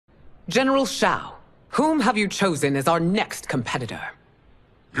General Shao, whom have you chosen as our next competitor?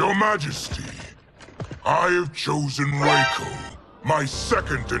 Your Majesty, I have chosen Reiko, my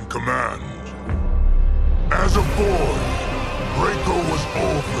second in command. As a boy, Reiko was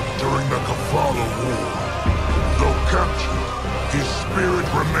orphaned during the Kafala War. Though captured, his spirit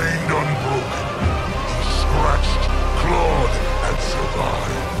remained unbroken. He scratched, clawed, and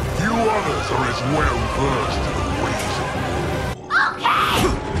survived. You others are as well versed in the ways of war. Okay!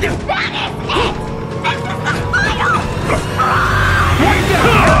 That is it! This is the final! What the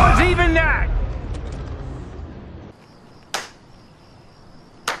hell is even that?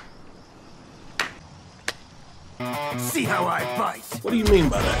 See how I bite. What do you mean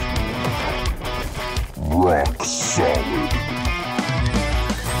by that? Rock solid.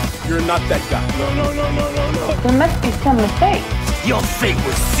 You're not that guy. No. There must be some mistake. Your fate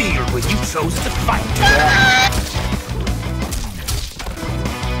was sealed when you chose to fight.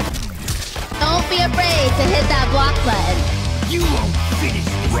 Don't be afraid to hit that block button. You won't finish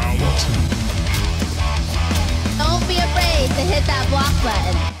this. Round 2. Don't be afraid to hit that block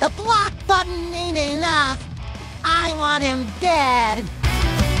button. The block button ain't enough. I want him dead.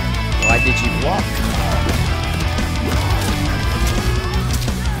 Why did you block?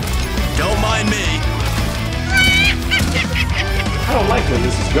 Don't mind me. I don't like where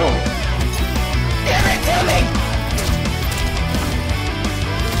this is going. Give it to me.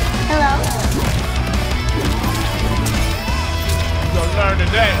 Hello? You'll learn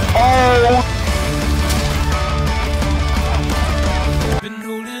today. Been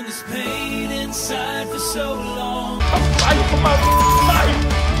holding this pain inside for so long. I'm fighting for my life.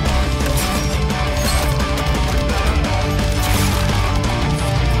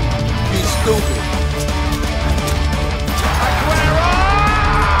 You stupid.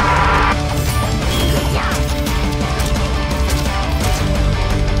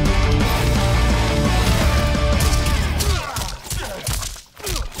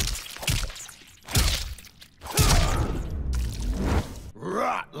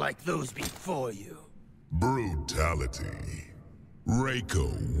 Rot like those before you. Brutality.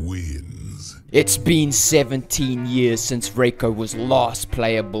 Reiko wins. It's been 17 years since Reiko was last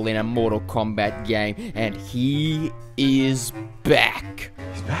playable in a Mortal Kombat game, and he is back.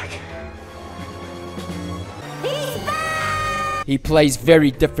 He's back. He plays very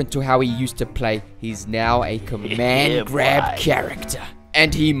different to how he used to play. He's now a command grab character.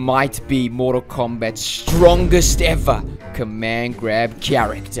 And he might be Mortal Kombat's strongest ever command grab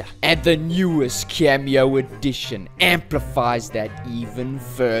character. And the newest cameo edition amplifies that even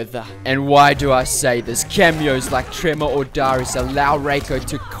further. And why do I say this? Cameos like Tremor or Darius allow Reiko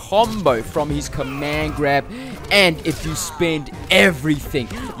to combo from his command grab. And if you spend everything,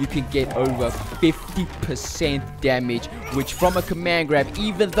 you can get over 50% damage, which from a command grab,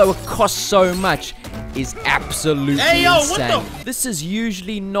 even though it costs so much, is absolutely insane. This is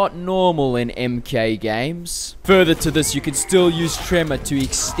usually not normal in MK games. Further to this, you can still use Tremor to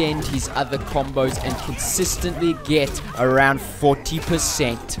extend his other combos and consistently get around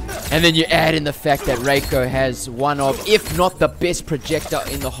 40%. And then you add in the fact that Reiko has one of, if not the best projectile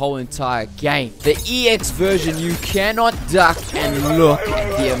in the whole entire game. The EX version, you cannot duck, and look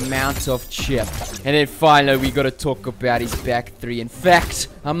at the amount of chip. And then finally, we gotta talk about his back three. In fact,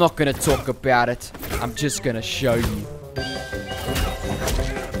 I'm not gonna talk about it. I'm just gonna show you.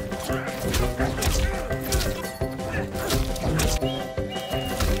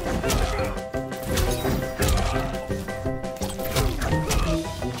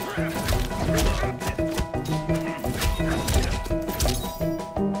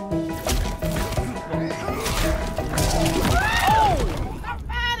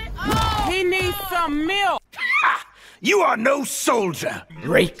 He needs some milk. You are no soldier.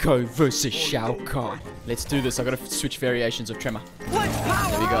 Reiko versus Shao Kahn. Let's do this. I gotta switch variations of Tremor. There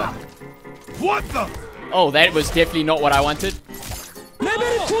we go. What the? Oh, that was definitely not what I wanted.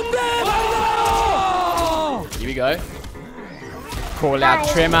 Here we go. Call out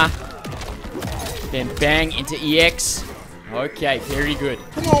Tremor. Then bang into EX. Okay, very good.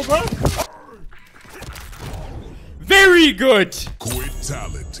 Come on, bro. Very good.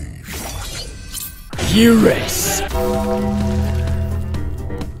 Quitality. Gearus. Oh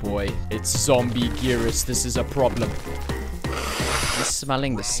boy, it's zombie Gearus. This is a problem. He's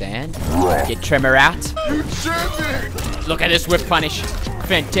smelling the sand. Get Tremor out. Look at this whip punish.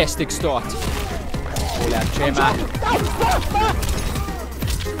 Fantastic start. Call out Tremor.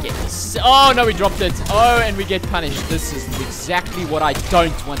 Yes. Oh no, we dropped it. Oh, and we get punished. This is exactly what I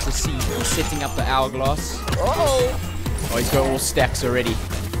don't want to see. He's setting up the hourglass. Oh, he's got all stacks already.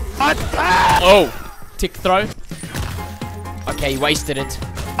 Oh. Tick throw. Okay, he wasted it.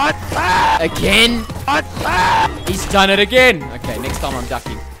 Again. He's done it again. Okay, next time I'm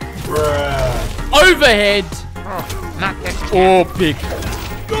ducking. Overhead. Oh, big.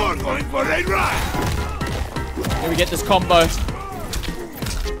 You're going for a ride. Here we get this combo.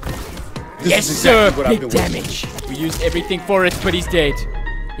 Yes, exactly sir. what I've Big been damage. We used everything for it, but he's dead.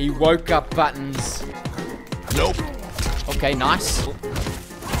 He woke up buttons. Nope. Okay, nice.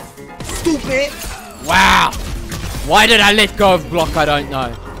 Stupid. Wow. Why did I let go of block? I don't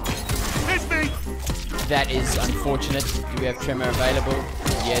know. It's me. That is unfortunate. Do we have Tremor available?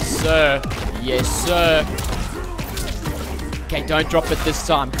 Yes, sir. Yes, sir. Okay, don't drop it this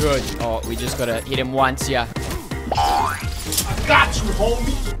time. Good. Oh, we just gotta hit him once, yeah. Got you,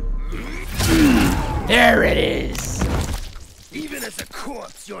 homie. There it is. Even as a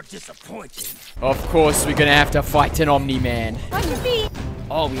corpse, you're disappointing. Of course, we're gonna have to fight an Omni-Man. Watch your feet.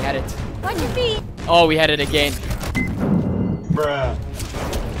 Oh, we had it. Watch your feet. Oh, we had it again. Bruh.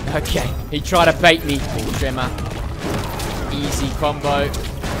 Okay, he tried to bait me. Big Tremor. Easy combo.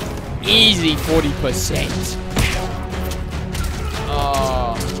 Easy 40%.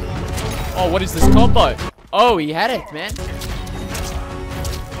 Oh. Oh, what is this combo? Oh, he had it, man.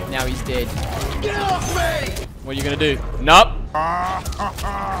 Now he's dead. Get off me! What are you gonna do? Nope.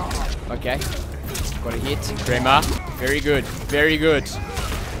 Okay. Got a hit. Tremor. Very good. Very good.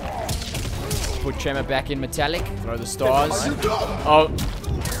 Put Tremor back in metallic. Throw the stars. Oh.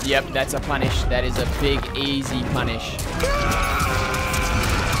 Yep, that's a punish. That is a big, easy punish.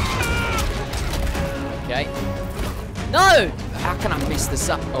 Okay. No! How can I mess this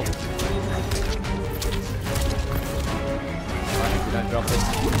up? Oh. Alright, if we don't drop it.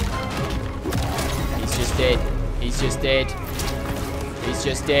 He's just dead. He's just dead. He's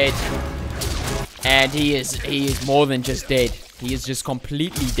just dead. And he is more than just dead. He is just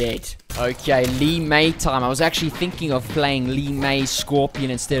completely dead. Okay, Lee May time. I was actually thinking of playing Lee May Scorpion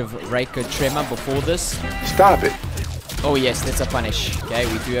instead of Reiko Tremor before this. Stop it. Oh yes, that's a punish. Okay,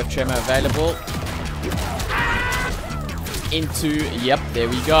 we do have Tremor available. Into, yep, there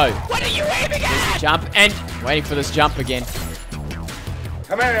we go. What are you aiming at? Jump, and waiting for this jump again.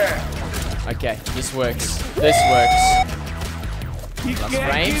 Come here. Okay, this works. This works. Plus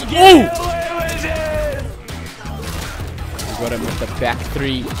frames. Get Ooh! away with it. We got him with the back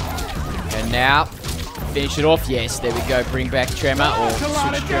three. And now, finish it off. Yes, there we go. Bring back Tremor or That's a lot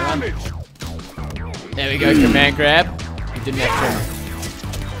switch of Tremor. damage. There we go, command grab. He didn't have Tremor.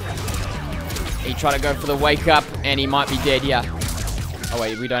 He tried to go for the wake up, and he might be dead, yeah. Oh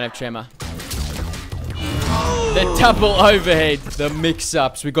wait, we don't have Tremor. The double overhead, the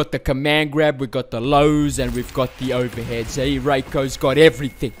mix-ups. We got the command grab, we got the lows, and we've got the overheads. Hey, Reiko's got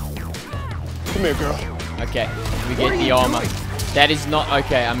everything. Come here, girl. Okay, we get the armor. That is not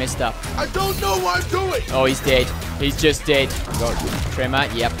okay. I messed up. I don't know what I'm doing. Oh, he's dead. He's just dead. Got Tremor.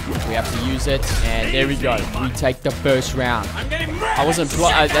 Yep, we have to use it, and there we go. We take the first round. I wasn't.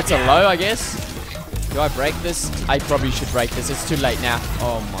 That's a low, I guess. Do I break this? I probably should break this. It's too late now.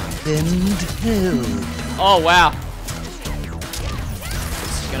 Oh my. Oh wow.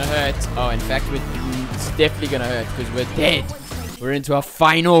 This is gonna hurt. Oh, in fact, it's definitely gonna hurt because we're dead. We're into a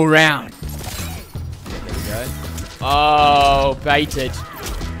final round. There we go. Oh, baited.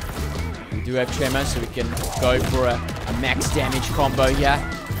 We do have Tremor, so we can go for a max damage combo here.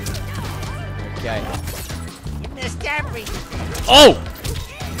 Okay. Oh!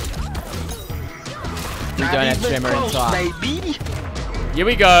 We don't have Tremor in time. Here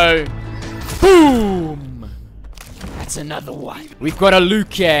we go. Boom! That's another one. We've got a Liu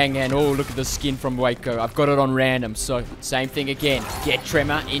Kang, and oh, look at the skin from Reiko. I've got it on random, so same thing again. Get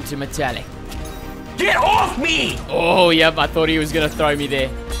Tremor into metallic. Get off me! Oh, yep, I thought he was going to throw me there.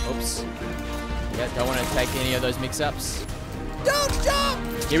 Oops. Yeah, don't want to take any of those mix-ups. Don't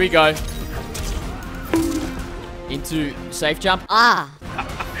jump! Here we go. Into safe jump. Ah.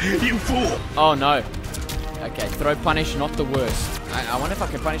 You fool! Oh, no. Okay, throw punish, not the worst. I wonder if I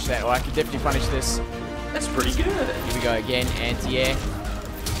can punish that, or I can definitely punish this. That's pretty good. Here we go again, anti-air.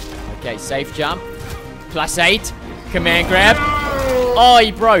 Okay, safe jump. +8. Command grab. Oh,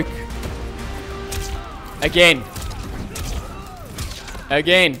 he broke. Again.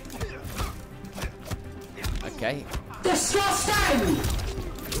 Again. Okay. Disgusting!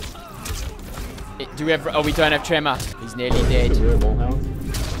 Do we have... Oh, we don't have Tremor. He's nearly dead.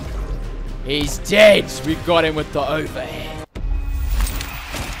 He's dead. We got him with the overhead.